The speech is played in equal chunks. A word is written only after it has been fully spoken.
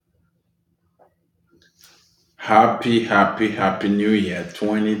Happy New Year.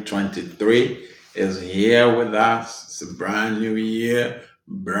 2023 is here with us. It's a brand new year,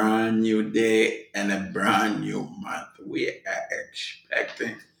 brand new day, and a brand new month. We are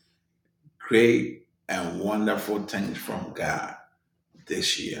expecting great and wonderful things from God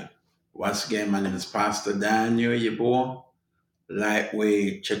this year. Once again, my name is Pastor Daniel Yeboah,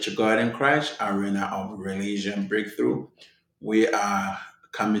 Lightweight Church of God in Christ, Arena of Religion Breakthrough. We are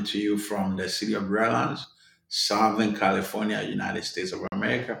coming to you from the city of Redlands, Southern California, United States of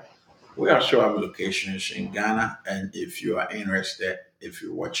America. We also have locations in Ghana, and if you are interested, if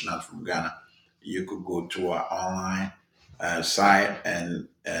you're watching us from Ghana, you could go to our online site, and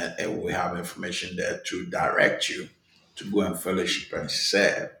we have information there to direct you to go and fellowship and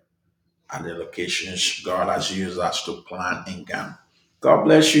serve at the locations God has used us to plant in Ghana. God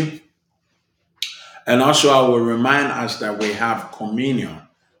bless you. And also, I will remind us that we have communion.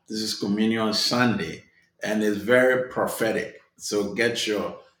 This is Communion Sunday, and it's very prophetic. So get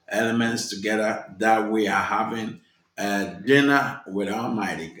your elements together that we are having a dinner with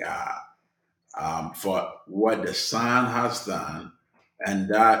Almighty God for what the Son has done, and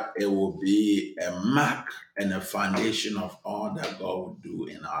that it will be a mark and a foundation of all that God will do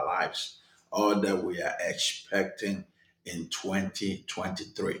in our lives, all that we are expecting in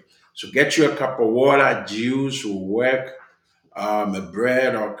 2023. So get you a cup of water, juice will work, a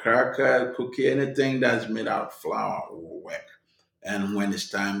bread or cracker, cookie, anything that's made out of flour will work. And when it's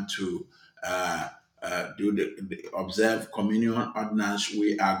time to uh, do the observe communion ordinance,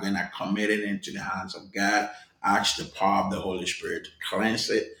 we are going to commit it into the hands of God, ask the power of the Holy Spirit to cleanse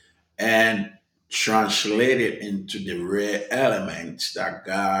it and translate it into the rare elements that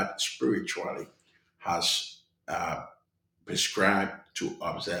God spiritually has prescribed to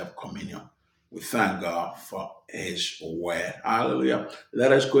observe communion. We thank God for His word. Hallelujah.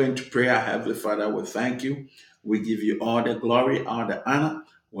 Let us go into prayer. Heavenly Father, we thank you. We give you all the glory, all the honor.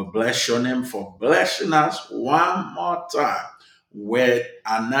 We bless your name for blessing us one more time with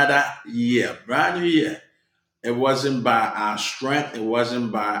another year, brand new year. It wasn't by our strength, it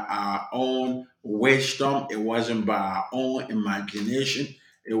wasn't by our own wisdom, it wasn't by our own imagination,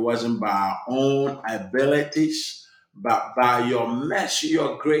 it wasn't by our own abilities, but by your mercy,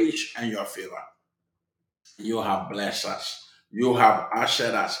 your grace, and your favor. You have blessed us. You have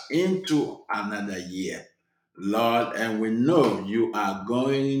ushered us into another year, Lord, and we know you are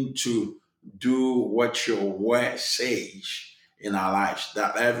going to do what your word says in our lives,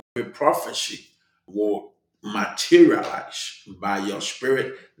 that every prophecy will materialize by your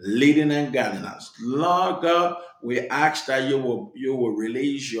spirit leading and guiding us. Lord God, we ask that you will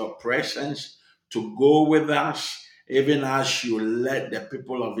release your presence to go with us, even as you led the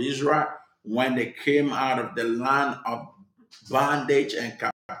people of Israel when they came out of the land of bondage and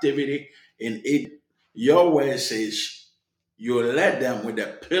captivity in Egypt. Your word says you led them with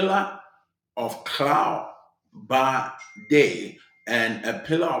a pillar of cloud by day and a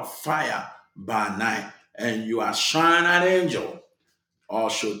pillar of fire by night. And you assign an angel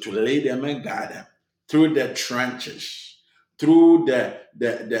also to lead them and guide them through the trenches, through the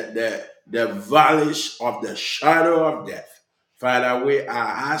valleys of the shadow of death. Father, we are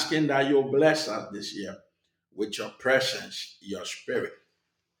asking that you bless us this year with your presence, your spirit.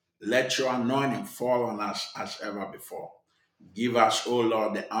 Let your anointing fall on us as ever before. Give us, O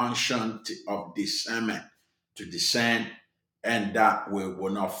Lord, the unction of discernment to discern, and that we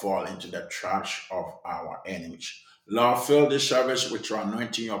will not fall into the traps of our enemies. Lord, fill this service with your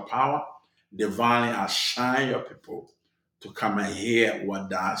anointing, your power, divinely assign your people to come and hear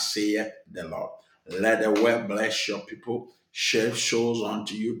what thou saith the Lord. Let the word bless your people, save souls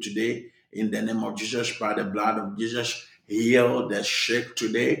unto you today. In the name of Jesus, by the blood of Jesus, heal the sick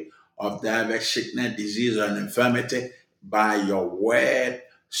today of diverse sickness, disease, and infirmity by your word.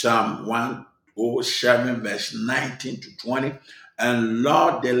 Psalm 107, verse 19 to 20. And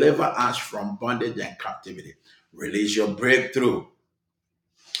Lord, deliver us from bondage and captivity. Release your breakthrough,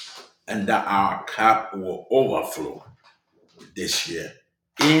 and that our cup will overflow this year.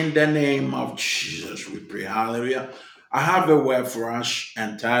 In the name of Jesus, we pray. Hallelujah. I have a word for us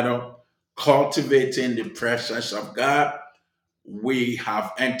entitled Cultivating the Presence of God. We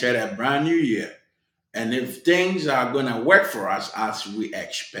have entered a brand new year. And if things are going to work for us as we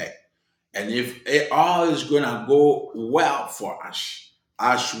expect, and if it all is going to go well for us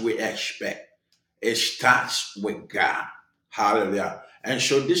as we expect, it starts with God. Hallelujah. And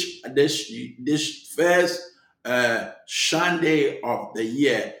so this first Sunday of the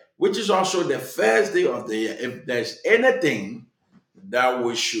year, which is also the first day of the year, if there's anything that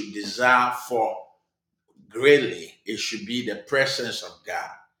we should desire for greatly, it should be the presence of God.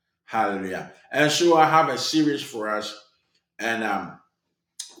 Hallelujah. And so I have a series for us, and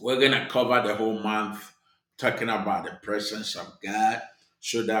we're going to cover the whole month talking about the presence of God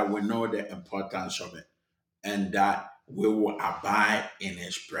so that we know the importance of it and that we will abide in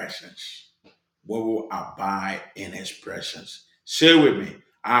his presence. We will abide in his presence. Say with me,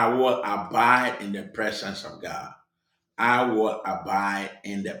 I will abide in the presence of God. I will abide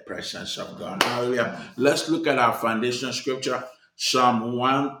in the presence of God. Hallelujah. Let's look at our foundation scripture, Psalm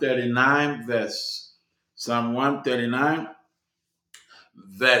 139, Psalm 139,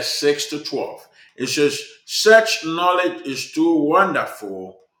 verse 6 to 12. It says, such knowledge is too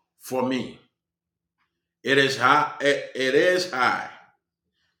wonderful for me. It is high, it is high.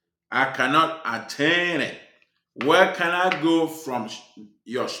 I cannot attain it. Where can I go from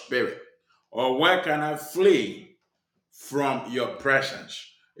your spirit? Or where can I flee from your presence?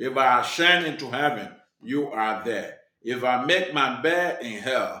 If I ascend into heaven, you are there. If I make my bed in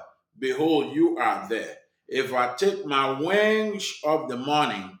hell, behold, you are there. If I take my wings of the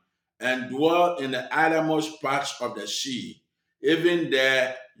morning and dwell in the uttermost parts of the sea, even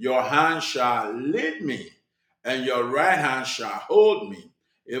there your hand shall lead me, and your right hand shall hold me.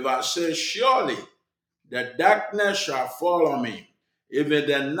 If I say, surely the darkness shall follow me, even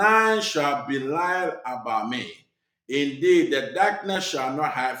the night shall be light about me. Indeed, the darkness shall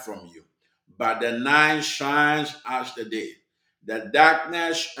not hide from you, but the night shines as the day. The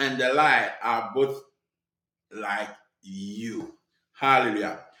darkness and the light are both like you.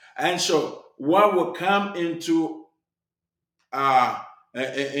 Hallelujah. And so, what will come uh,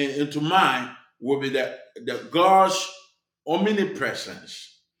 into mind will be the God's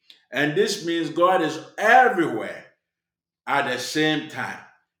omnipresence. And this means God is everywhere at the same time.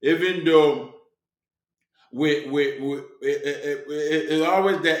 Even though it's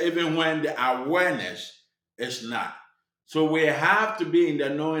always there, even when the awareness is not. So we have to be in the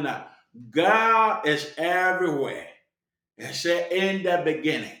knowing that God is everywhere. It said in the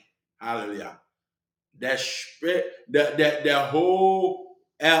beginning. Hallelujah. The spirit, the whole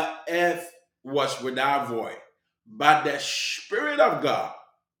earth was without void. But the Spirit of God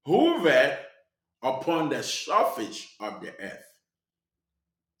hovered upon the surface of the earth.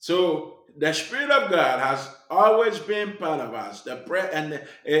 So the Spirit of God has always been part of us.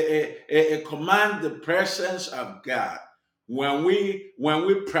 It commands the presence of God when we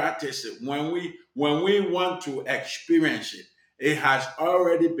practice it, when we want to experience it. It has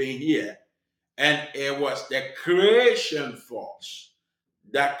already been here, and it was the creation force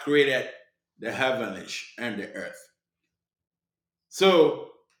that created the heavens and the earth.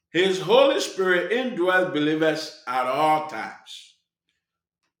 So His Holy Spirit indwells believers at all times,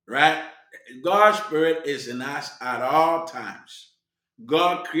 right? God's Spirit is in us at all times.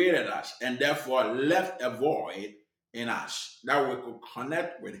 God created us and therefore left a void in us that we could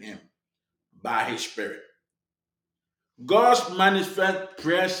connect with Him by His Spirit. God's manifest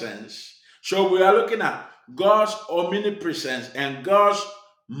presence. So we are looking at God's omnipresence and God's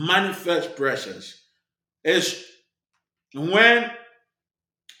manifest presence is when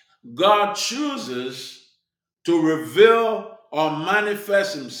God chooses to reveal or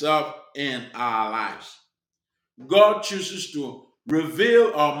manifest Himself in our lives. God chooses to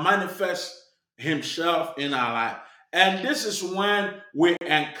reveal or manifest Himself in our life. And this is when we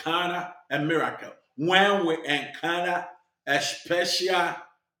encounter a miracle, when we encounter a special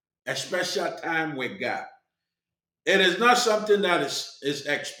time with God. It is not something that is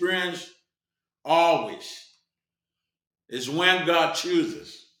experienced always. It's when God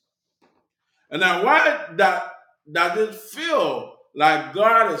chooses. And now, why does it feel like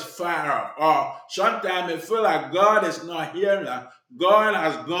God is far off? Or sometimes it feels like God is not here now. God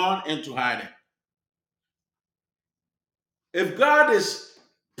has gone into hiding. If God is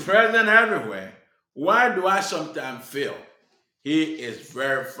present everywhere, why do I sometimes feel He is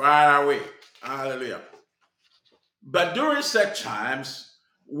very far away? Hallelujah. But during such times,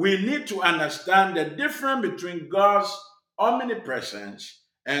 we need to understand the difference between God's omnipresence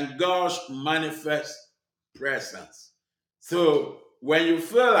and God's manifest presence. So when you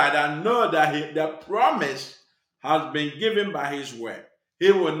feel like that, know that the promise has been given by His word.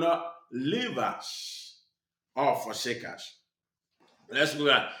 He will not leave us or forsake us. Let's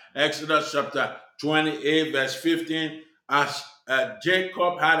look at Exodus chapter 28, verse 15. As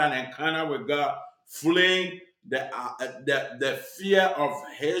Jacob had an encounter with God, fleeing the fear of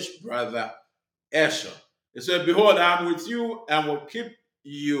his brother Esau. He said, behold, I am with you and will keep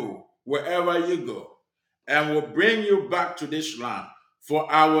you wherever you go and will bring you back to this land.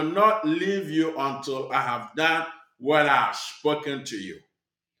 For I will not leave you until I have done what I have spoken to you.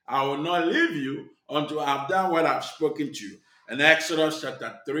 I will not leave you until I have done what I've spoken to you. In Exodus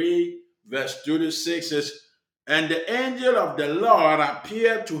chapter 3, verse 2 to 6 says, and the angel of the Lord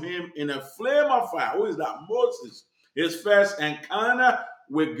appeared to him in a flame of fire. Who is that? Moses. His first encounter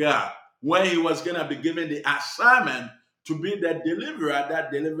with God, when he was going to be given the assignment to be the deliverer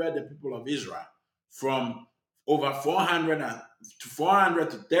that delivered the people of Israel from over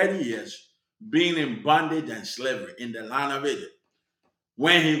 430 years being in bondage and slavery in the land of Egypt.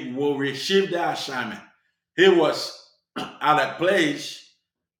 When he will receive the assignment, he was at a place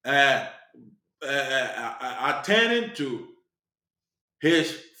uh, attending to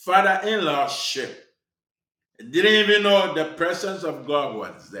his father-in-law's ship. Didn't even know the presence of God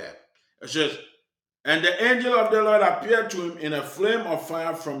was there. It says, and the angel of the Lord appeared to him in a flame of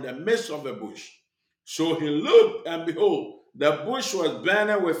fire from the midst of a bush. So he looked, and behold, the bush was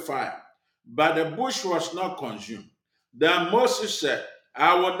burning with fire, but the bush was not consumed. Then Moses said,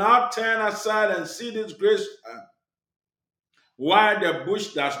 I will now turn aside and see this grace, why the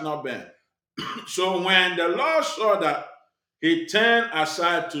bush does not burn. So when the Lord saw that, he turned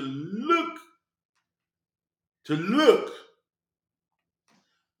aside to look.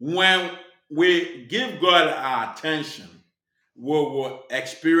 When we give God our attention, we will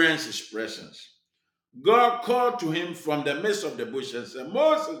experience his presence. God called to him from the midst of the bush and said,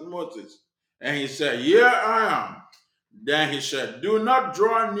 Moses, Moses. And he said, here I am. Then he said, do not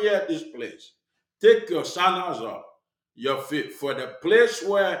draw near this place. Take your sandals off your feet, for the place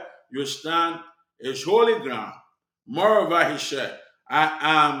where you stand is holy ground. Moreover, he said, I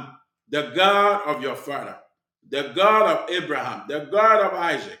am the God of your father, the God of Abraham, the God of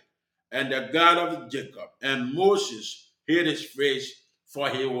Isaac, and the God of Jacob. And Moses hid his face, for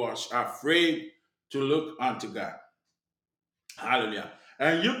he was afraid to look unto God. Hallelujah.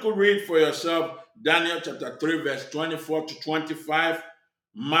 And you could read for yourself Daniel chapter 3, verse 24 to 25,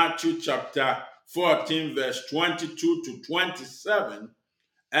 Matthew chapter 14, verse 22 to 27,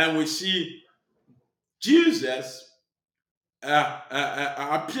 and we see Jesus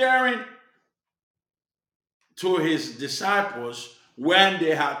appearing to his disciples when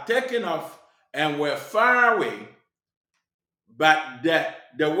they had taken off and were far away. But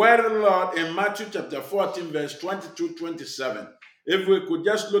the word of the Lord in Matthew chapter 14, verse 22, 27, if we could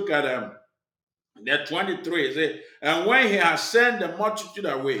just look at the 23, it says, and when he had sent the multitude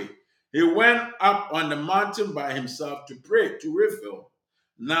away, he went up on the mountain by himself to pray, to refill.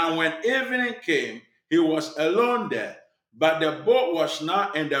 Now when evening came, he was alone there, but the boat was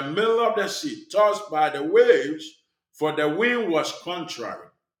now in the middle of the sea, tossed by the waves, for the wind was contrary.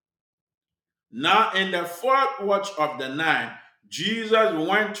 Now in the fourth watch of the night, Jesus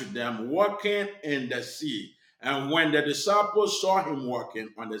went to them walking in the sea. And when the disciples saw him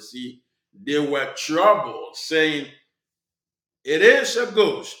walking on the sea, they were troubled, saying, it is a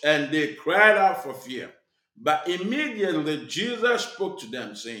ghost. And they cried out for fear. But immediately Jesus spoke to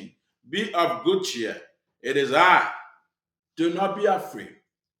them, saying, be of good cheer. It is I. Do not be afraid.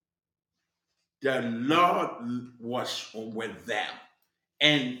 The Lord was with them.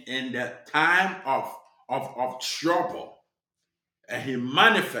 And in the time of trouble, and he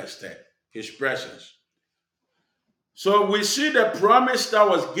manifested his presence. So we see the promise that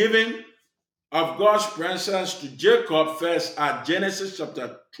was given of God's presence to Jacob first at Genesis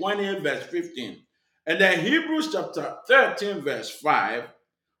chapter 20, verse 15. And then Hebrews chapter 13, verse 5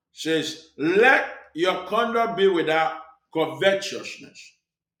 says, let your conduct be without covetousness.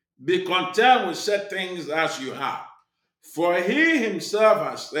 Be content with such things as you have. For he himself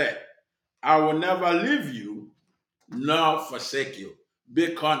has said, I will never leave you nor forsake you.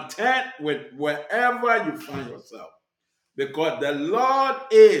 Be content with wherever you find yourself, because the Lord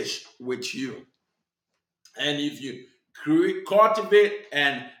is with you. And if you cultivate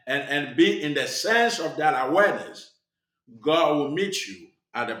and be in the sense of that awareness, God will meet you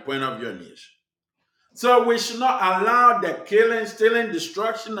at the point of your needs. So we should not allow the killing, stealing,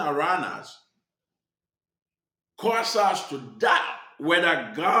 destruction around us cause us to doubt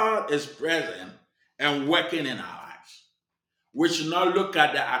whether God is present and working in our lives. We should not look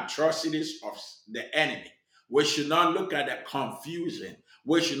at the atrocities of the enemy. We should not look at the confusion.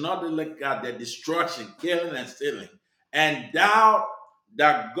 We should not look at the destruction, killing, and stealing, and doubt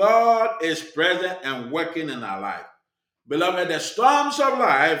that God is present and working in our life. Beloved, the storms of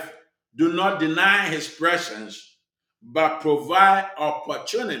life do not deny his presence, but provide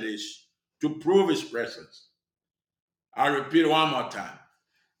opportunities to prove his presence. I'll repeat one more time.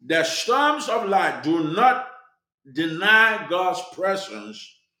 The storms of life do not deny God's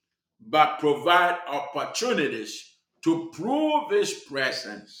presence, but provide opportunities to prove his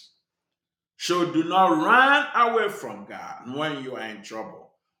presence. So do not run away from God when you are in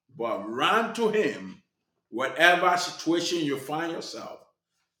trouble, but run to him whatever situation you find yourself,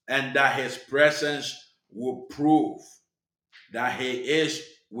 and that his presence will prove that he is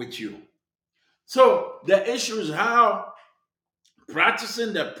with you. So the issue is how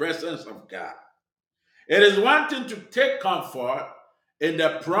practicing the presence of God. It is one thing to take comfort in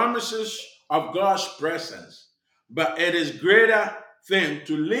the promises of God's presence, but it is greater thing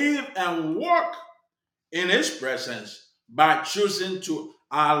to live and walk in his presence by choosing to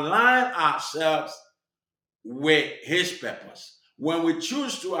align ourselves with his purpose. When we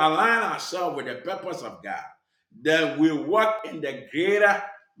choose to align ourselves with the purpose of God, then we walk in the greater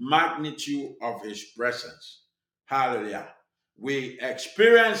magnitude of his presence. Hallelujah. We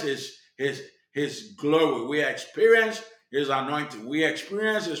experience his glory. We experience his anointing. We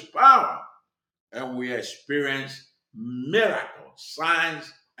experience his power. And we experience miracles,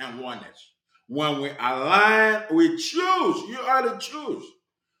 signs, and wonders. When we align, we choose, you are to choose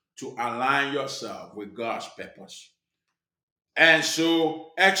to align yourself with God's purpose. And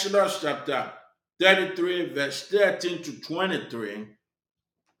so, Exodus chapter 33, verse 13 to 23,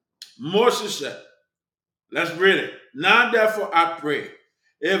 Moses said, let's read it. Now, therefore, I pray,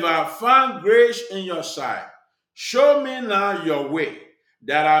 if I find grace in your sight, show me now your way,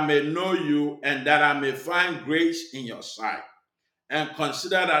 that I may know you and that I may find grace in your sight. And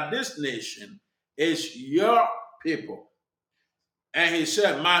consider that this nation is your people. And he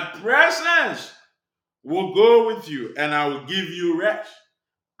said, my presence will go with you and I will give you rest.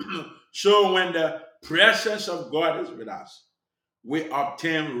 So when the presence of God is with us, we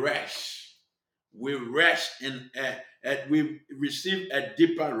obtain rest. We rest we receive a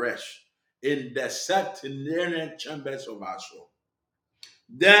deeper rest in the subterranean chambers of our soul.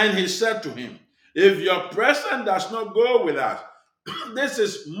 Then he said to him, if your presence does not go with us, this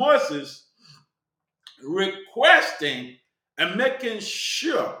is Moses requesting and making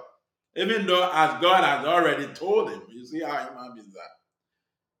sure, even though as God has already told him, you see how human beings are.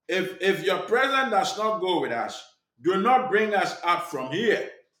 If your presence does not go with us, do not bring us up from here.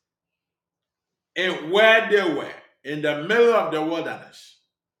 And where they were, in the middle of the wilderness.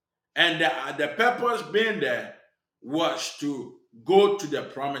 And the purpose being there was to go to the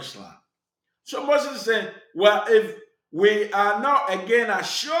promised land. So Moses said, well, if we are not again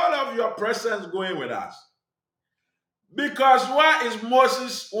assured of your presence going with us, because why is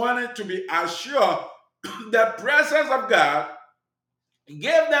Moses wanting to be assured? The presence of God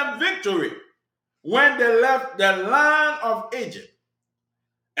gave them victory when they left the land of Egypt.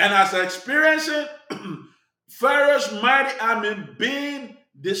 And as experiencing Pharaoh's mighty army being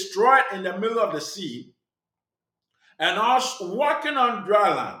destroyed in the middle of the sea, and also walking on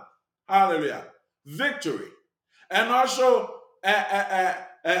dry land, hallelujah, victory. And also the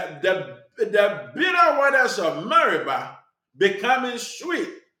bitter waters of Meribah becoming sweet,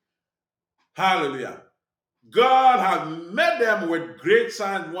 hallelujah. God has met them with great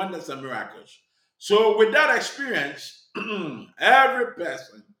signs, wonders, and miracles. So with that experience, every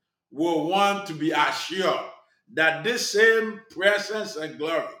person will want to be assured that this same presence and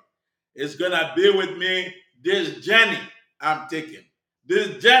glory is going to be with me this journey I'm taking.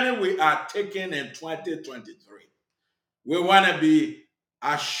 This journey we are taking in 2023. We want to be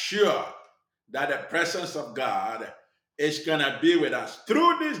assured that the presence of God is going to be with us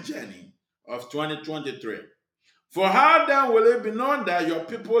through this journey of 2023. For how then will it be known that your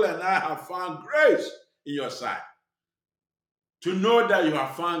people and I have found grace in your sight? To know that you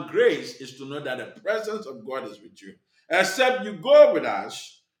have found grace is to know that the presence of God is with you. Except you go with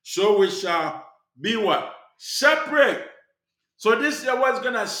us, so we shall be what? Separate. So this is what's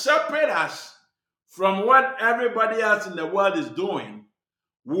going to separate us from what everybody else in the world is doing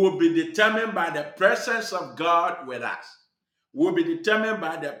will be determined by the presence of God with us. Will be determined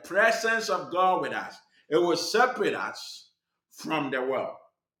by the presence of God with us. It will separate us from the world.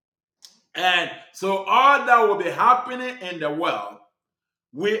 And so all that will be happening in the world,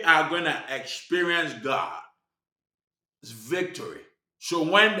 we are going to experience God's victory. So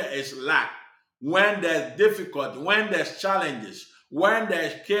when there is lack, when there's difficulty, when there's challenges, when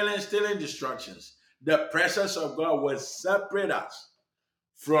there's killing, stealing, destructions, the presence of God will separate us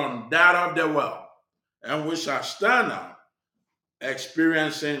from that of the world. And we shall stand out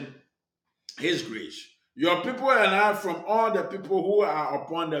experiencing his grace. Your people and I from all the people who are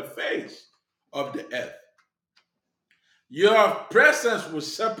upon the face of the earth. Your presence will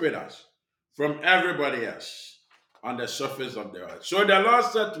separate us from everybody else on the surface of the earth. So the Lord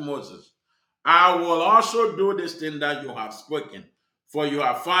said to Moses, I will also do this thing that you have spoken, for you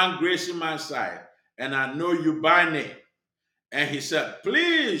have found grace in my sight, and I know you by name. And he said,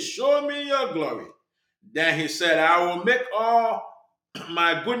 please show me your glory. Then he said, I will make all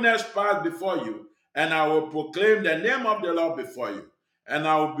my goodness pass before you, and I will proclaim the name of the Lord before you. And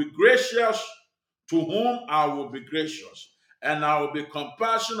I will be gracious to whom I will be gracious, and I will be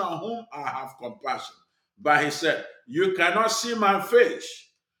compassionate on whom I have compassion. But he said, you cannot see my face,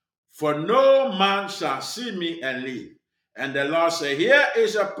 for no man shall see me and live. And the Lord said, here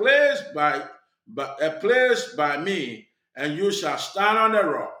is a place by me, and you shall stand on the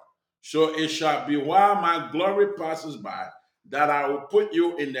rock. So it shall be while my glory passes by, that I will put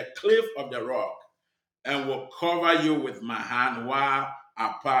you in the cliff of the rock, and will cover you with my hand while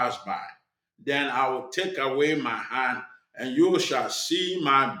I pass by. Then I will take away my hand, and you shall see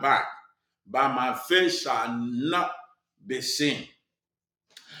my back, but my face shall not be seen.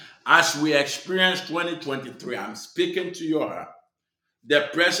 As we experience 2023, I'm speaking to your heart. The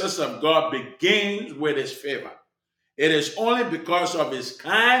presence of God begins with his favor. It is only because of his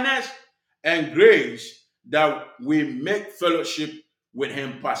kindness and grace that we make fellowship with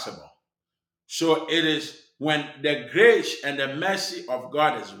him possible. So it is when the grace and the mercy of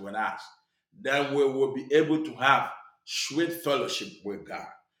God is with us, then we will be able to have sweet fellowship with God.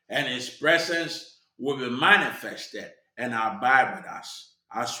 And his presence will be manifested and abide with us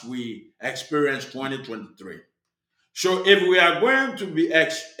as we experience 2023. So if we are going to be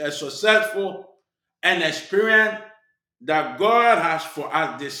successful and experience that God has for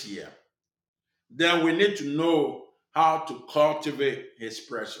us this year, then we need to know how to cultivate his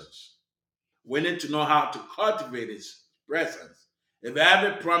presence. We need to know how to cultivate his presence. If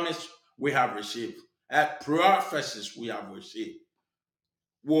every promise we have received, every prophecies we have received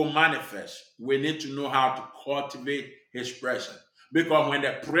will manifest, we need to know how to cultivate his presence. Because when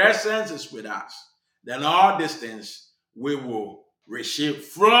the presence is with us, then all these things we will receive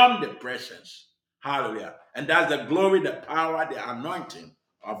from the presence. Hallelujah. And that's the glory, the power, the anointing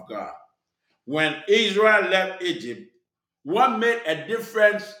of God. When Israel left Egypt, what made a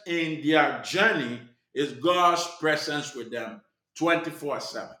difference in their journey is God's presence with them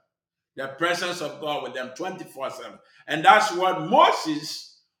 24/7. The presence of God with them 24/7. And that's what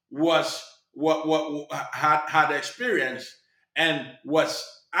Moses was what had experienced and was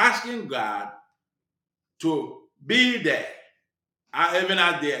asking God to be there, even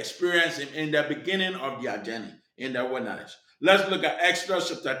as they experienced him in the beginning of their journey in the wilderness. Let's look at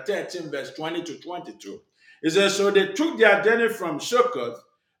Exodus chapter 13, verse 20 to 22. It says, so they took their journey from Succoth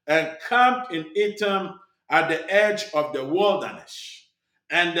and camped in Etam at the edge of the wilderness.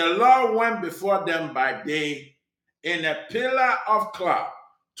 And the Lord went before them by day in a pillar of cloud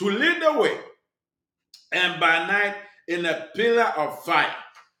to lead the way, and by night in a pillar of fire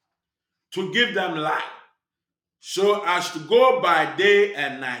to give them light, so as to go by day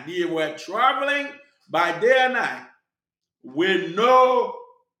and night. They were traveling by day and night with no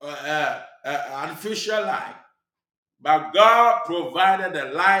artificial light, but God provided the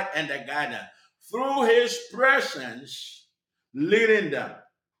light and the guidance through his presence leading them.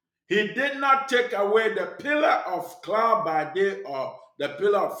 He did not take away the pillar of cloud by day or the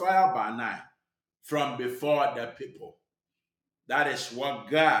pillar of fire by night from before the people. That is what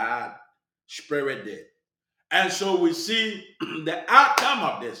God's Spirit did. And so we see the outcome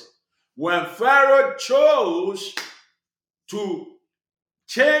of this. When Pharaoh chose to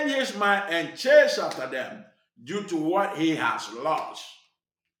change his mind and chase after them due to what he has lost,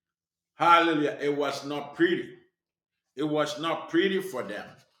 hallelujah, it was not pretty. It was not pretty for them.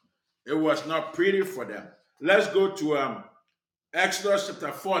 It was not pretty for them. Let's go to Exodus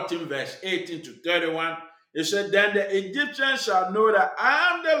chapter 14, verse 18 to 31. It said, then the Egyptians shall know that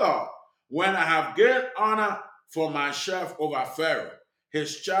I am the Lord, when I have gained honor for myself over Pharaoh,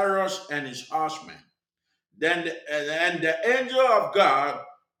 his chariots and his horsemen. Then the angel of God,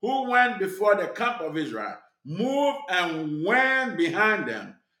 who went before the camp of Israel, moved and went behind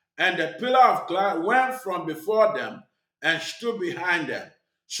them, and the pillar of cloud went from before them and stood behind them.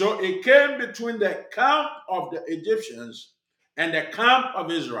 So it came between the camp of the Egyptians and the camp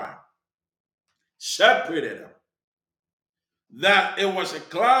of Israel, separated them. That it was a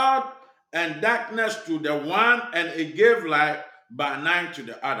cloud and darkness to the one, and it gave light by night to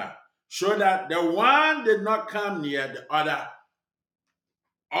the other, so that the one did not come near the other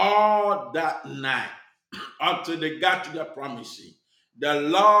all that night until they got to the promised sea. The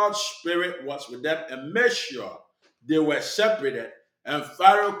Lord's Spirit was with them and made sure they were separated, and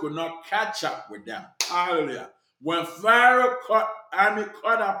Pharaoh could not catch up with them. Hallelujah. When Pharaoh army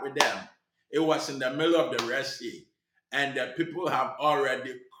caught up with them, it was in the middle of the Red Sea. And the people have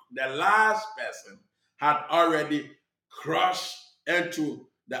already, the last person had already crossed into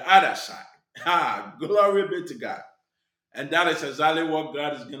the other side. Glory be to God. And that is exactly what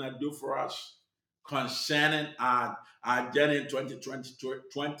God is going to do for us concerning our journey in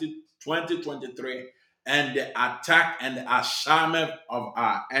 2023 2023 and the attack and the assignment of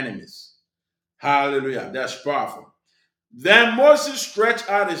our enemies. Hallelujah. That's powerful. Then Moses stretched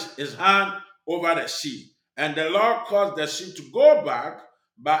out his hand over the sea, and the Lord caused the sea to go back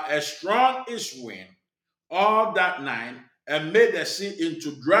by a strong east wind all that night and made the sea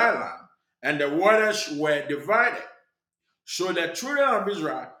into dry land, and the waters were divided. So the children of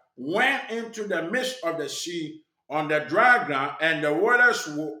Israel went into the midst of the sea on the dry ground, and the waters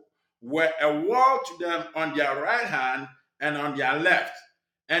were a wall to them on their right hand and on their left.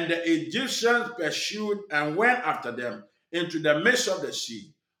 And the Egyptians pursued and went after them into the midst of the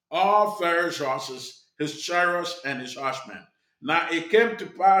sea, all Pharaoh's horses, his chariots, and his horsemen. Now it came to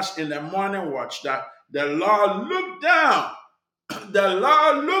pass in the morning watch that the Lord looked down, the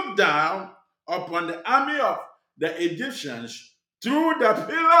Lord looked down upon the army of the Egyptians through the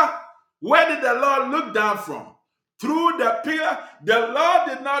pillar. Where did the Lord look down from? Through the pillar. The Lord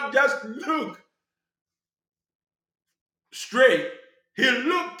did not just look straight, he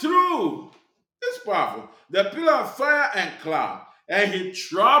looked through. It's powerful. The pillar of fire and cloud, and he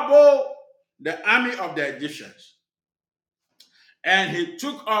troubled the army of the Egyptians. And he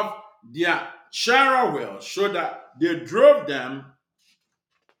took off their chariot wheels so that they drove them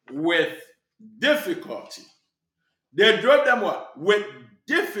with difficulty. They drove them what? With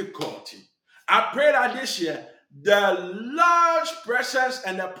difficulty. I pray that this year, the large presence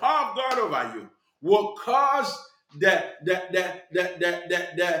and the power of God over you will cause the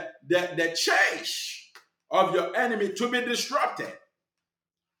chase of your enemy to be disrupted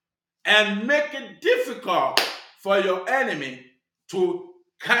and make it difficult for your enemy to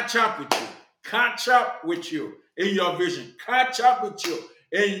catch up with you in your vision, catch up with you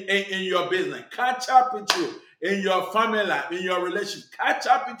in your business, catch up with you in your family life, in your relationship, catch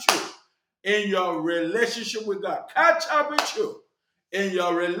up with you in your relationship with God, catch up with you in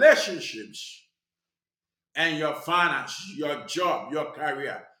your relationships and your finances, your job, your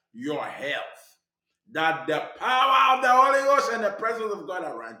career, your health. That the power of the Holy Ghost and the presence of God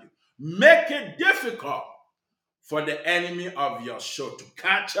around you make it difficult for the enemy of your soul to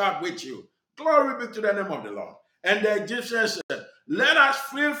catch up with you. Glory be to the name of the Lord. And the Egyptians said, let us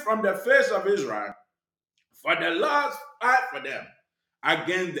flee from the face of Israel, for the Lord fight for them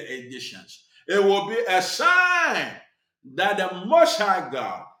against the Egyptians. It will be a sign that the Most High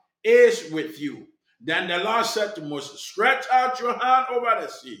God is with you. Then the Lord said to Moses, stretch out your hand over the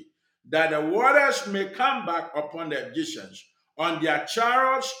sea, that the waters may come back upon the Egyptians, on their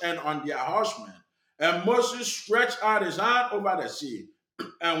chariots and on their horsemen. And Moses stretched out his hand over the sea.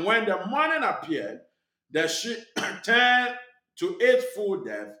 And when the morning appeared, the sea turned to its full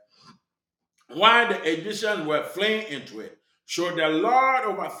depth, while the Egyptians were fleeing into it. So the Lord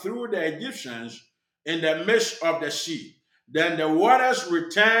overthrew the Egyptians in the midst of the sea. Then the waters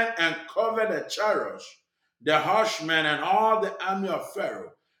returned and covered the chariots, the horsemen, and all the army of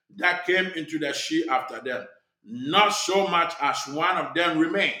Pharaoh that came into the sea after them. Not so much as one of them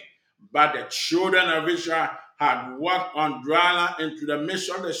remained, but the children of Israel had walked on dry land into the midst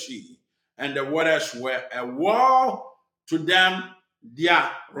of the sea, and the waters were a wall to them,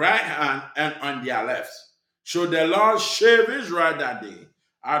 their right hand and on their left. So the Lord saved Israel that day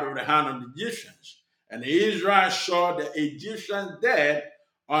out of the hand of the Egyptians. And Israel saw the Egyptians dead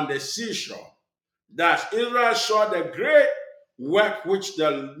on the seashore. Thus Israel saw the great work which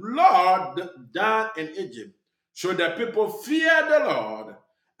the Lord done in Egypt. So the people feared the Lord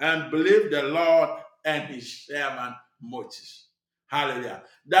and believed the Lord and his servant Moses. Hallelujah.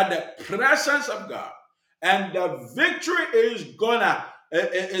 That the presence of God and the victory is gonna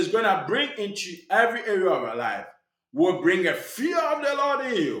bring into every area of our life will bring a fear of the Lord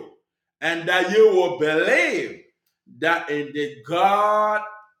in you, and that you will believe that indeed God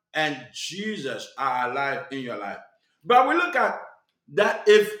and Jesus are alive in your life. But we look at that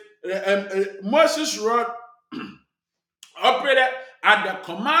if Moses wrote operated at the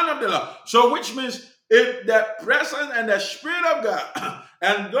command of the Lord. So which means if the presence and the Spirit of God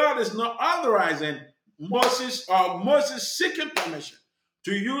and God is not authorizing Moses or Moses seeking permission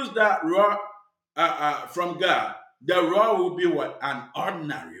to use that rod from God, the rod will be what? An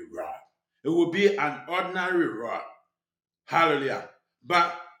ordinary rod. It will be an ordinary rod. Hallelujah.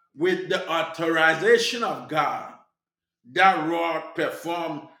 But with the authorization of God, that rod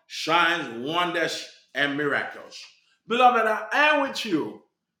performed signs, wonders, and miracles. Beloved, I am with you.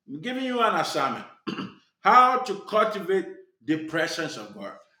 I'm giving you an assignment. How to cultivate the presence of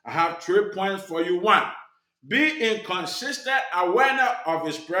God. I have 3 points for you. 1, be in consistent awareness of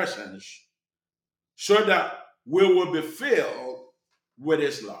his presence so that we will be filled with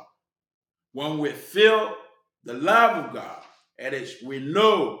his love. When we feel the love of God, it is we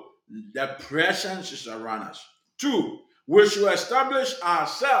know The presence is around us. Two, we should establish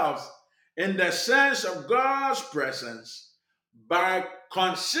ourselves in the sense of God's presence by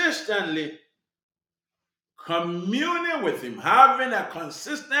consistently communing with Him, having a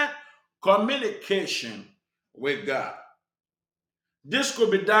consistent communication with God. This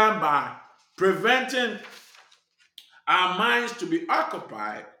could be done by preventing our minds to be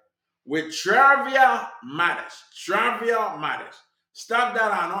occupied with trivial matters, stuff that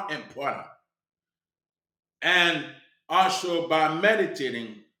are not important, and also by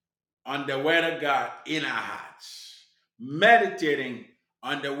meditating on the Word of God in our hearts. Meditating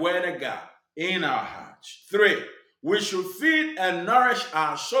on the Word of God in our hearts. Three, we should feed and nourish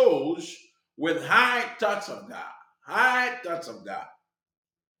our souls with high thoughts of God. High thoughts of God,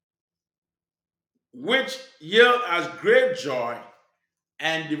 which yield us great joy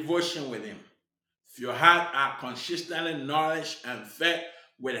and devotion with Him. If your heart are consistently nourished and fed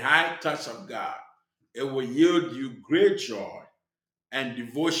with high thoughts of God, it will yield you great joy and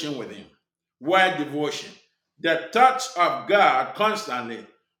devotion with Him. Why devotion? The thoughts of God constantly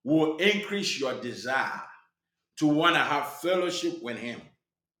will increase your desire to want to have fellowship with Him.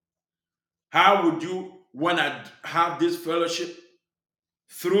 How would you want to have this fellowship?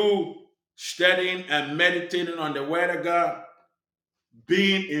 Through studying and meditating on the Word of God,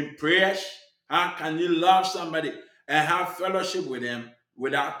 being in prayers. How can you love somebody and have fellowship with them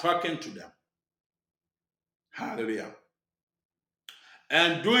without talking to them? Hallelujah.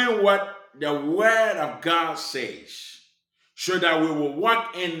 And doing what the Word of God says, so that we will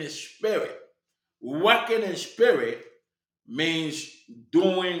walk in the Spirit. Walking in Spirit means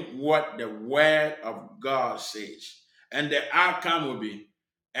doing what the Word of God says. And the outcome will be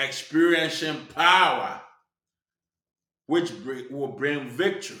experiencing power, which will bring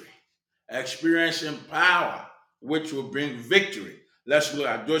victory. Experiencing power, which will bring victory. Let's look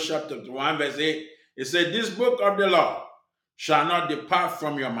at Joshua chapter 1, verse 8. It said, "This book of the law shall not depart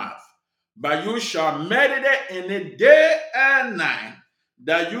from your mouth, but you shall meditate in it day and night,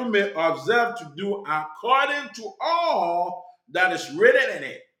 that you may observe to do according to all that is written in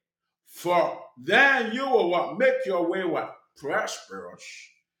it. For then you will what? Make your way what? Prosperous.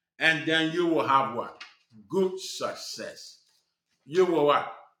 And then you will have what? Good success. You will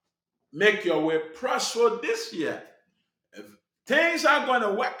what? Make your way prosperous this year. If things are going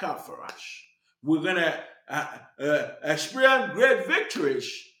to work out for us. We're going to experience great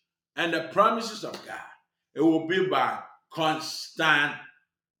victories and the promises of God. It will be by constant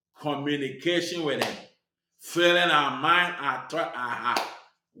communication with Him, filling our mind, our thought, our heart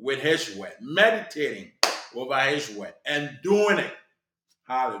with His word, meditating over His word, and doing it.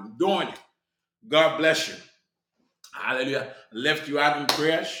 Hallelujah. Doing it. God bless you. Hallelujah. Lift you out in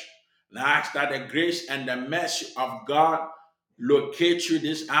prayers. And I ask that the grace and the mercy of God locate you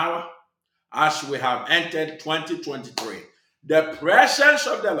this hour as we have entered 2023. The presence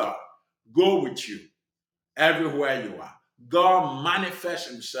of the Lord go with you everywhere you are. God manifests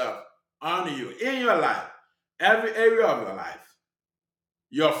Himself on you in your life, every area of your life,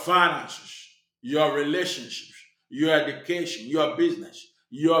 your finances, your relationships, your education, your business,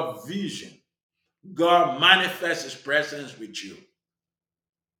 your vision. God manifests His presence with you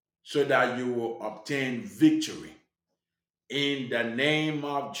so that you will obtain victory. In the name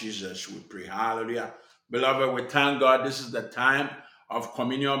of Jesus, we pray. Hallelujah. Beloved, we thank God. This is the time of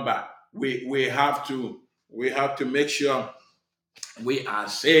communion, but we have to make sure we are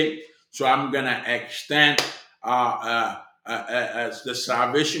saved. So I'm gonna extend the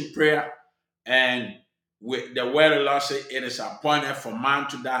salvation prayer, and with the word of the Lord says it is appointed for man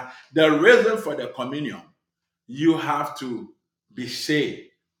to die. The reason for the communion, you have to be saved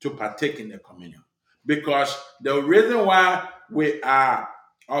to partake in the communion. Because the reason why we are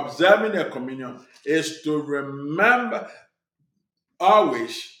observing the communion is to remember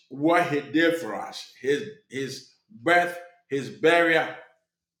always what He did for us, his birth, His burial,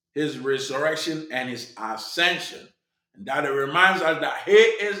 His resurrection, and His ascension. And that it reminds us that He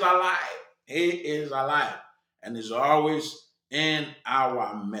is alive. He is alive and is always in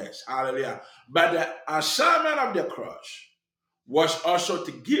our midst. Hallelujah. But the assignment of the cross was also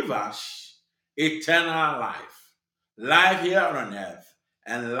to give us eternal life, life here on earth,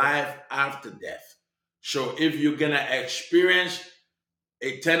 and life after death. So if you're going to experience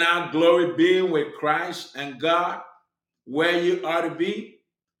eternal glory being with Christ and God, where you ought to be,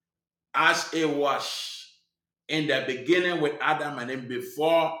 as it was in the beginning with Adam and then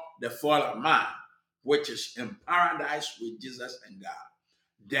before the fall of man, which is in paradise with Jesus and God,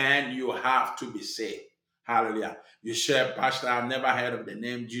 then you have to be saved. Hallelujah. You said, "Pastor, I've never heard of the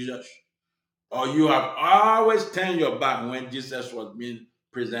name Jesus." Or you have always turned your back when Jesus was being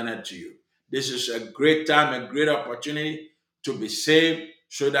presented to you. This is a great time, a great opportunity to be saved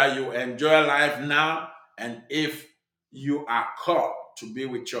so that you enjoy life now. And if you are called to be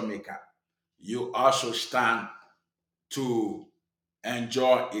with your Maker, you also stand to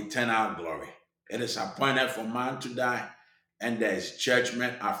enjoy eternal glory. It is appointed for man to die, and there is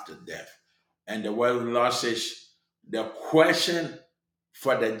judgment after death. And the word of the Lord says the question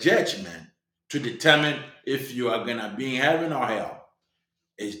for the judgment to determine if you are going to be in heaven or hell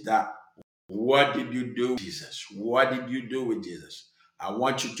is that what did you do with Jesus? What did you do with Jesus? I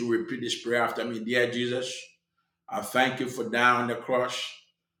want you to repeat this prayer after me. Dear Jesus, I thank you for dying on the cross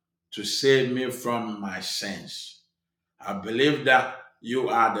to save me from my sins. I believe that you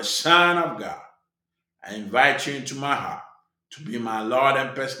are the Son of God. I invite you into my heart to be my Lord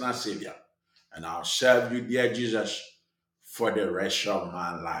and personal Savior. And I'll serve you, dear Jesus, for the rest of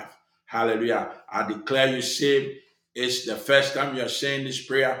my life. Hallelujah. I declare you saved. It's the first time you're saying this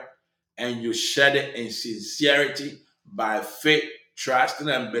prayer, and you said it in sincerity by faith, trusting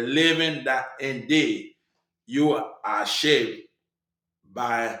and believing that indeed you are saved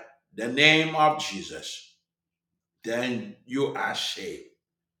by the name of Jesus. Then you are saved.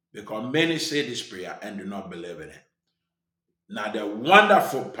 Because many say this prayer and do not believe in it. Now, the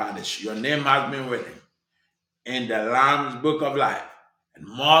wonderful part is your name has been written in the Lamb's book of life, and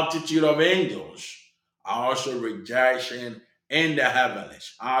multitude of angels are also rejoicing in the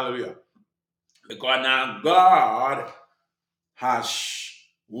heavens. Hallelujah. Because now God has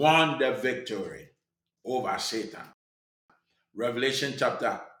won the victory over Satan. Revelation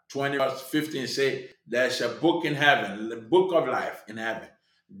chapter 20, verse 15 say, there's a book in heaven, the book of life in heaven,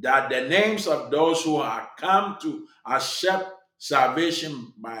 that the names of those who are come to accept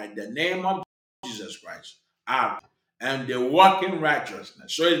salvation by the name of Jesus Christ are, and they walk in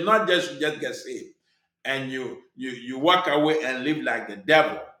righteousness. So it's not just you just get saved and you walk away and live like the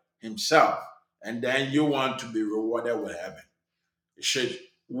devil himself, and then you want to be rewarded with heaven. It says,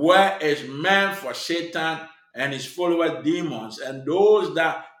 where is meant for Satan and his followers, demons, and those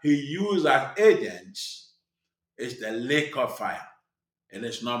that he used as agents, is the lake of fire. It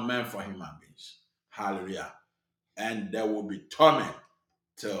is not meant for human beings. Hallelujah. And there will be torment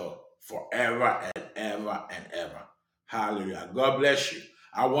till forever and ever and ever. Hallelujah. God bless you.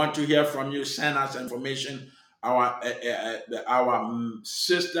 I want to hear from you. Send us information. Our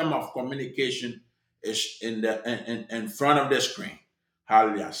system of communication is in front of the screen.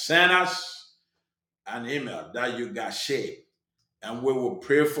 Hallelujah. Send us an email that you got saved, and we will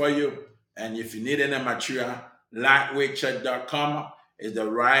pray for you. And if you need any material, lightweightchurch.com is the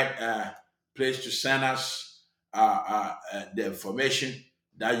right place to send us the information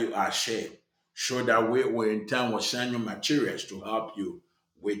that you are saved, so that we will in turn will send you materials to help you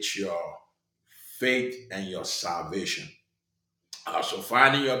with your faith and your salvation. Also,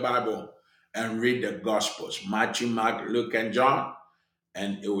 find in your Bible and read the Gospels, Matthew, Mark, Luke, and John,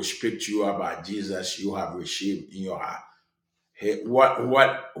 and it will speak to you about Jesus you have received in your heart.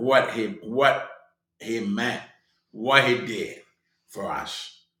 What he meant, what he did for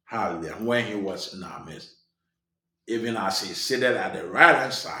us. Hallelujah. When he was in our midst, even as he seated at the right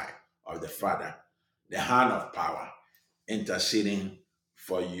hand side of the Father, the hand of power, interceding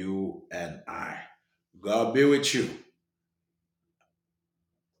for you and I. God be with you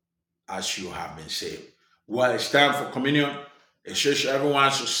as you have been saved. Well, it's time for communion. It shows everyone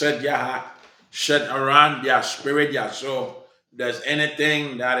should set their heart, set around their spirit, their soul. If there's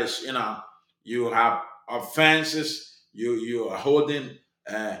anything that is, you have offenses, you are holding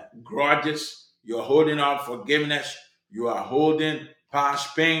grudges, you're holding unforgiveness, you are holding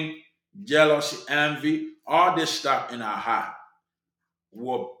past pain, jealousy, envy, all this stuff in our heart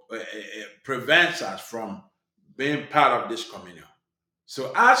will prevents us from being part of this communion.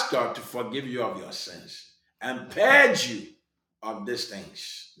 So ask God to forgive you of your sins and purge you of these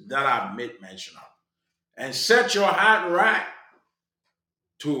things that I've made mention of. And set your heart right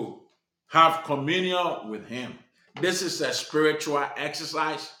to have communion with Him. This is a spiritual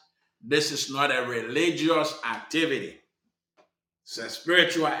exercise. This is not a religious activity. It's a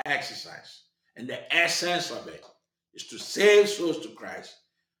spiritual exercise. And the essence of it is to save souls to Christ,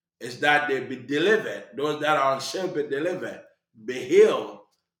 is that they be delivered, those that are unsaved be delivered, be healed,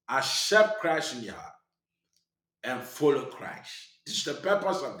 accept Christ in your heart, and follow Christ. This is the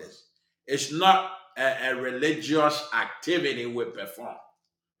purpose of this. It's not a religious activity we perform.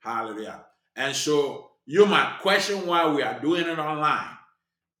 Hallelujah. And so you might question why we are doing it online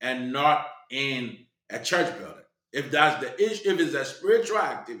and not in a church building. If that's the issue, if it's a spiritual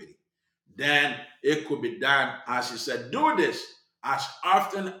activity, then it could be done, as he said, do this as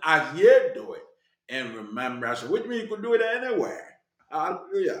often as ye do it in remembrance, which means you could do it anywhere.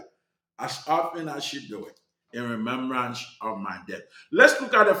 Hallelujah. As often as you do it, in remembrance of my death. Let's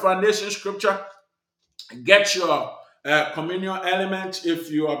look at the foundation scripture. Get your communion element. If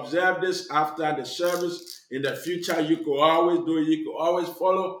you observe this after the service in the future, you could always do it. You could always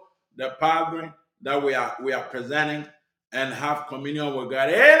follow the pattern that we are presenting and have communion with God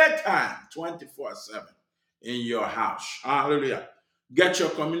anytime, 24/7 in your house. Hallelujah. Get your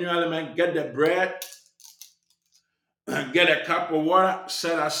communion element, get the bread, get a cup of water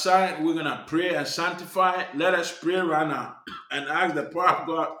set aside. We're going to pray and sanctify it. Let us pray right now and ask the power of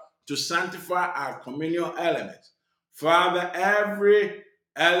God to sanctify our communion elements. Father, every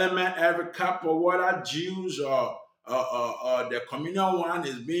element, every cup of water, juice, or the communion one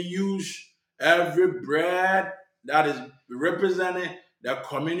is being used. Every bread that is representing the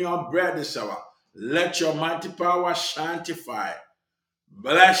communion bread this hour. Let your mighty power sanctify it.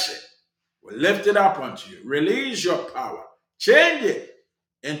 Bless it. We lift it up unto you. Release your power. Change it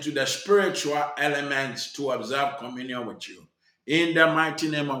into the spiritual elements to observe communion with you. In the mighty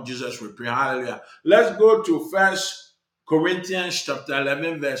name of Jesus, we pray. Hallelujah. Let's go to First Corinthians chapter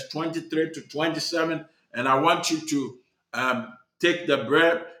 11, verse 23 to 27. And I want you to take the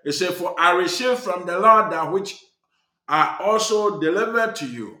bread. It says, "For I received from the Lord that which I also delivered to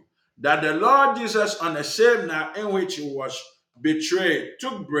you, that the Lord Jesus, on the same night in which he was betrayed,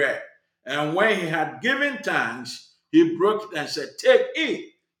 took bread, and when he had given thanks, he broke it and said, 'Take,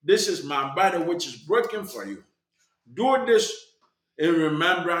 eat. This is my body, which is broken for you. Do this in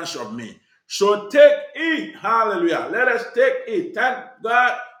remembrance of me.' So take, eat. Hallelujah. Let us take, eat. Thank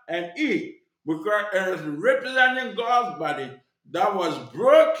God and eat, because it is representing God's body that was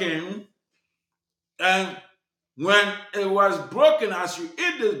broken, and when it was broken, as you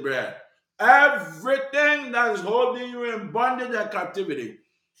eat this bread, everything that is holding you in bondage and captivity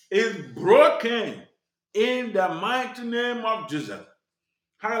is broken in the mighty name of Jesus.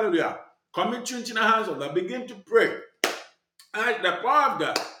 Hallelujah. Commit you into the hands of God. Begin to pray. Ask the power of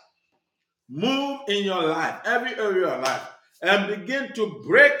God move in your life, every area of your life, and begin to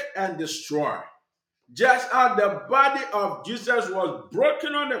break and destroy. Just as the body of Jesus was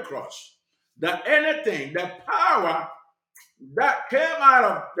broken on the cross, that anything, the power that came out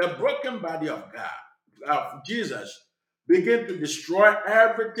of the broken body of God, of Jesus, begin to destroy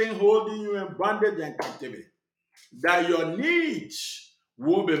everything holding you in bondage and captivity. That your needs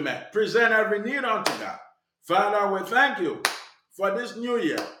will be met. Present every need unto God. Father, we thank you for this new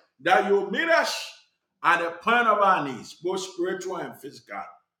year, that you meet us at the point of our needs, both spiritual and physical.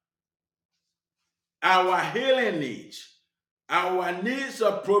 Our healing needs, our needs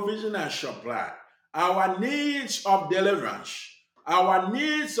of provision and supply, our needs of deliverance, our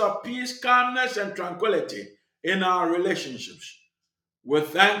needs of peace, calmness, and tranquility in our relationships. We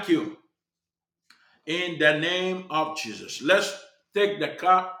thank you in the name of Jesus. Let's take the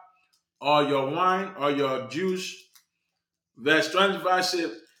cup or your wine or your juice. Verse 25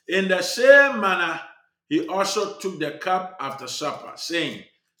 says, "In the same manner, he also took the cup after supper, saying,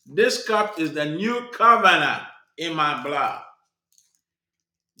 'This cup is the new covenant in my blood.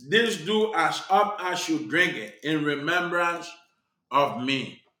 This do as oft as you drink it in remembrance of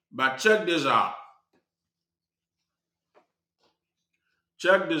me.'" But check this out.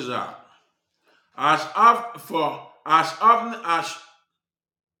 Check this out. As often as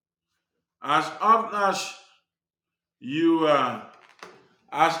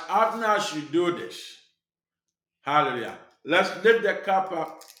you do this, hallelujah. Let's lift the cup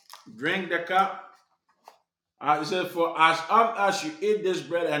up, drink the cup. It says, "For as often as you eat this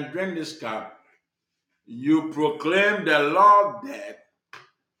bread and drink this cup, you proclaim the Lord's death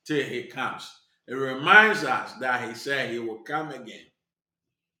till he comes." It reminds us that he said he will come again,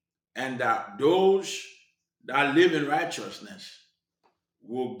 and that those that live in righteousness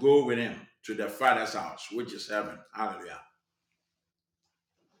will go with him to the Father's house, which is heaven. Hallelujah.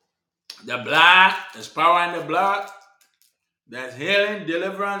 The blood, there's power in the blood. There's healing,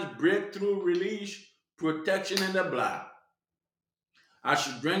 deliverance, breakthrough, release, protection in the blood. As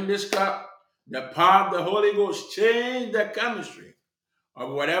you drink this cup, the power of the Holy Ghost change the chemistry of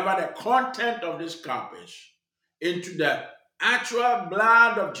whatever the content of this cup is into the actual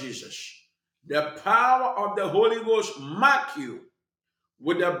blood of Jesus. The power of the Holy Ghost mark you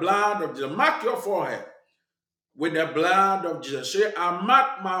with the blood of Jesus. Mark your forehead with the blood of Jesus. Say, "I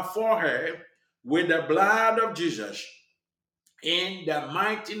mark my forehead with the blood of Jesus in the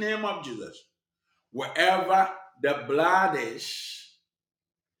mighty name of Jesus." Wherever the blood is,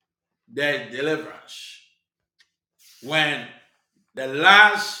 there is deliverance. When the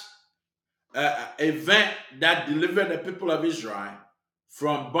last event that delivered the people of Israel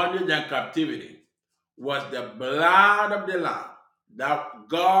from bondage and captivity was the blood of the Lamb, that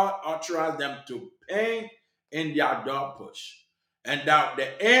God authorized them to paint in their doorposts, and that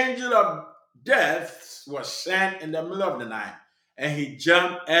the angel of death was sent in the middle of the night, and he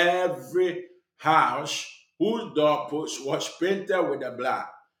jumped every house whose doorpost was painted with the blood.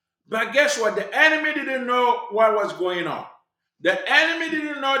 But guess what? The enemy didn't know what was going on. The enemy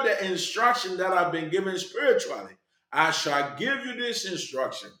didn't know the instruction that I've been given spiritually. I shall give you this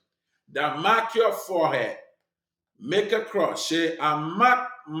instruction, that mark your forehead, make a cross. Say, I mark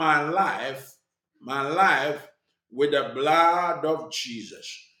my life with the blood of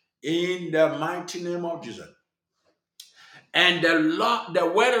Jesus, in the mighty name of Jesus. And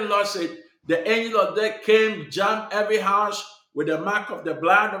the word of the Lord said, the angel of death came, jumped every house with the mark of the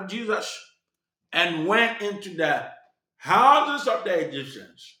blood of Jesus, and went into the houses of the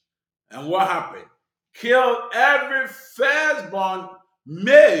Egyptians. And what happened? Killed every firstborn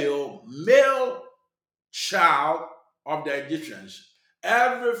male child of the Egyptians,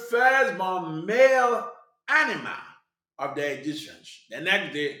 every firstborn male animal of the Egyptians. The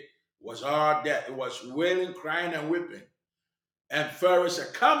next day was all dead. It was wailing, crying, and weeping. And Pharaoh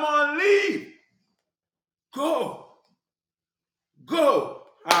said, come on, leave. Go. Go.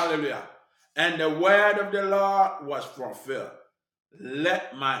 Hallelujah. And the word of the Lord was fulfilled.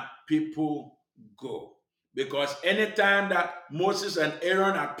 Let my people go. Because anytime that Moses and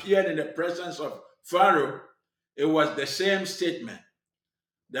Aaron appeared in the presence of Pharaoh, it was the same statement.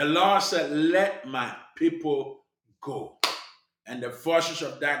 The Lord said, let my people go. And the forces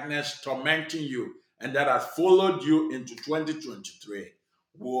of darkness tormenting you and that has followed you into 2023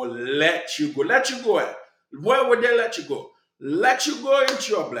 will let you go. Let you go. Where would they let you go? Let you go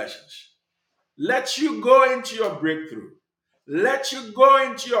into your blessings. Let you go into your breakthrough. Let you go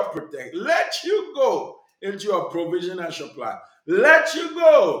into your protection. Let you go into your provision and supply. Let you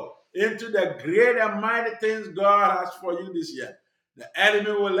go into the great and mighty things God has for you this year. The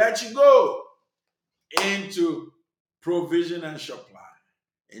enemy will let you go into provision and supply,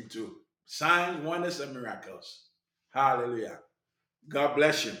 into signs, wonders, and miracles. Hallelujah. God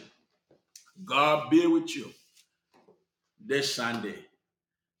bless you. God be with you this Sunday.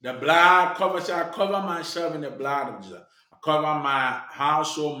 The blood covers, I cover myself in the blood of Jesus. I cover my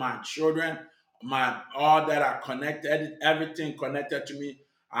household, my children, all that are connected, everything connected to me,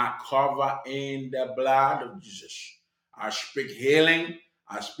 I cover in the blood of Jesus. I speak healing,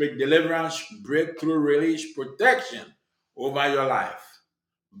 I speak deliverance, breakthrough, release, protection over your life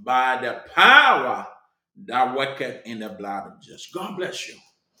by the power that worketh in the blood of Jesus. God bless you.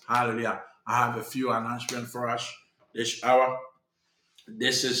 Hallelujah. I have a few announcements for us this hour.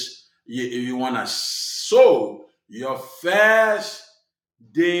 This is, you want to sow your first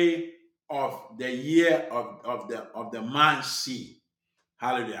day of the year of the month seed.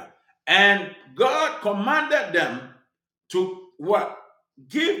 Hallelujah. And God commanded them to what?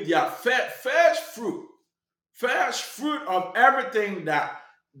 Give their first fruit of everything that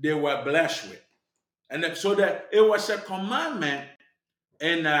they were blessed with. And so that it was a commandment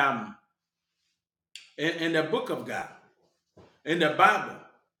in the book of God, in the Bible.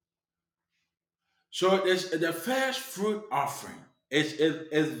 So it's the first fruit offering.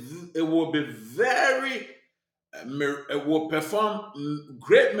 It will be very, it will perform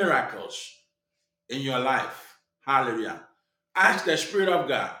great miracles in your life. Hallelujah. Ask the Spirit of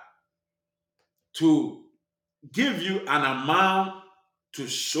God to give you an amount to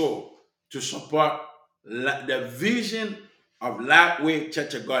sow to support the vision of Lightweight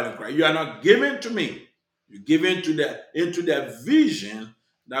Church of God in Christ. You are not giving to me. You give into the vision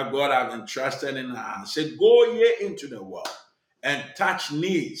that God has entrusted in our hands. Say, go ye into the world and touch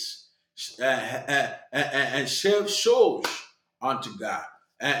needs and save souls unto God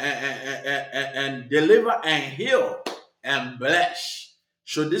and deliver and heal and bless.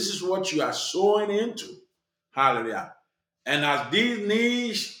 So this is what you are sowing into. Hallelujah. And as these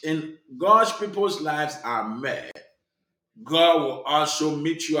needs in God's people's lives are met, God will also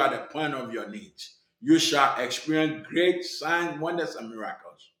meet you at the point of your needs. You shall experience great signs, wonders, and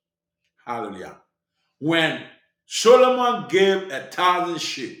miracles. Hallelujah. When Solomon gave 1,000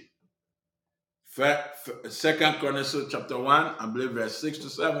 sheep, 2 Chronicles chapter 1, I believe verse 6 to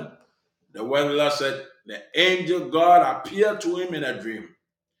 7, the word of the Lord said, the angel God appeared to him in a dream.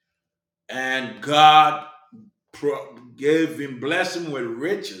 And God gave him, blessed him with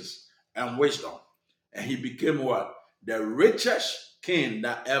riches and wisdom. And he became what? The richest king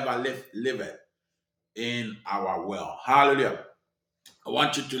that ever lived in our world. Hallelujah. I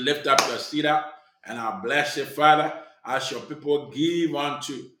want you to lift up your seat up and I bless you, Father, as your people give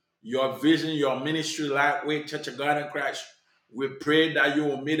unto your vision, your ministry, Lightweight Church of God in Christ. We pray that you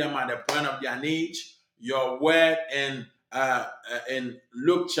will meet them at the point of their needs. Your word in in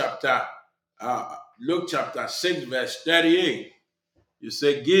Luke chapter 6, verse 38. You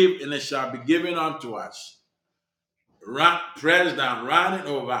say, "Give, and it shall be given unto us. Pressed down, running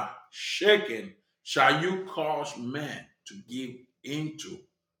over, shaken, shall you cause men to give into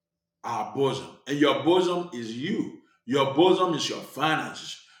our bosom." And your bosom is you. Your bosom is your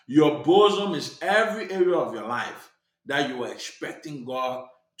finances. Your bosom is every area of your life that you are expecting God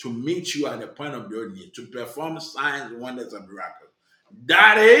to meet you at the point of your need, to perform signs, wonders, and miracles.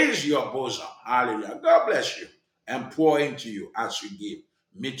 That is your bosom. Hallelujah. God bless you and pour into you as you give.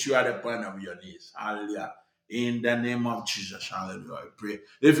 Meet you at the point of your needs. Hallelujah. In the name of Jesus. Hallelujah. I pray.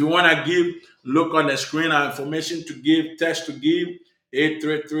 If you want to give, look on the screen. Our information to give, text to give,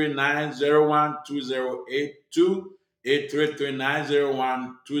 833-901-2082,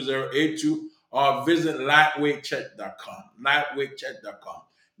 833-901-2082, or visit lightweightchurch.com. Lightweightchurch.com.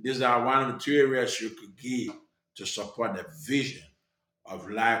 These are one of the two areas you could give to support the vision of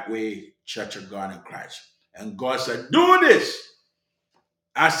Lightweight Church of God in Christ. And God said, "Do this."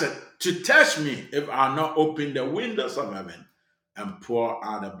 I said, "To test me if I'll not open the windows of heaven and pour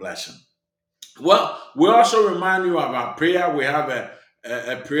out a blessing." Well, we also remind you of our prayer. We have a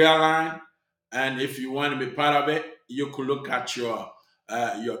prayer line. And if you want to be part of it, you could look at your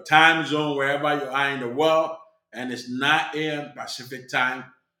time zone wherever you are in the world. And it's 9 a.m. Pacific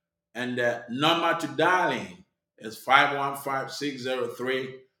time. And the number to dial in is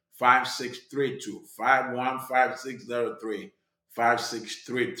 515-603-5632.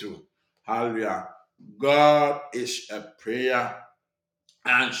 515-603-5632. Hallelujah. God is a prayer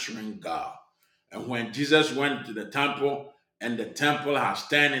answering God. And when Jesus went to the temple and the temple has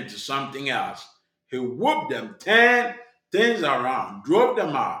turned into something else, he whooped them 10 things around, drove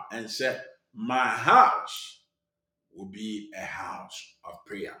them out, and said, "My house will be a house of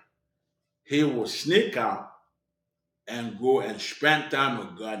prayer." He will sneak out and go and spend time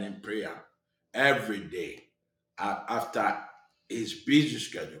with God in prayer every day after his busy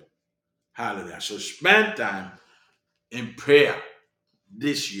schedule. Hallelujah. So spend time in prayer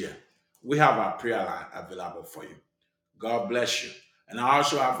this year. We have our prayer line available for you. God bless you. And I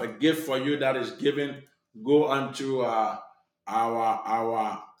also have a gift for you that is given. Go onto our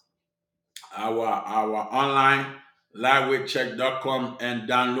online livewaycheck.com and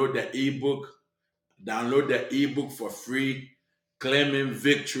download the ebook. Download the ebook for free, Claiming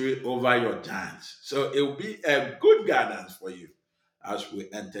Victory Over Your Giants. So it will be a good guidance for you as we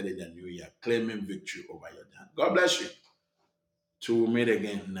enter in the new year, claiming victory over your giants. God bless you. Till we meet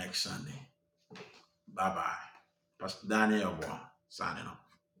again next Sunday. Bye bye. Pastor Daniel Boy signing off.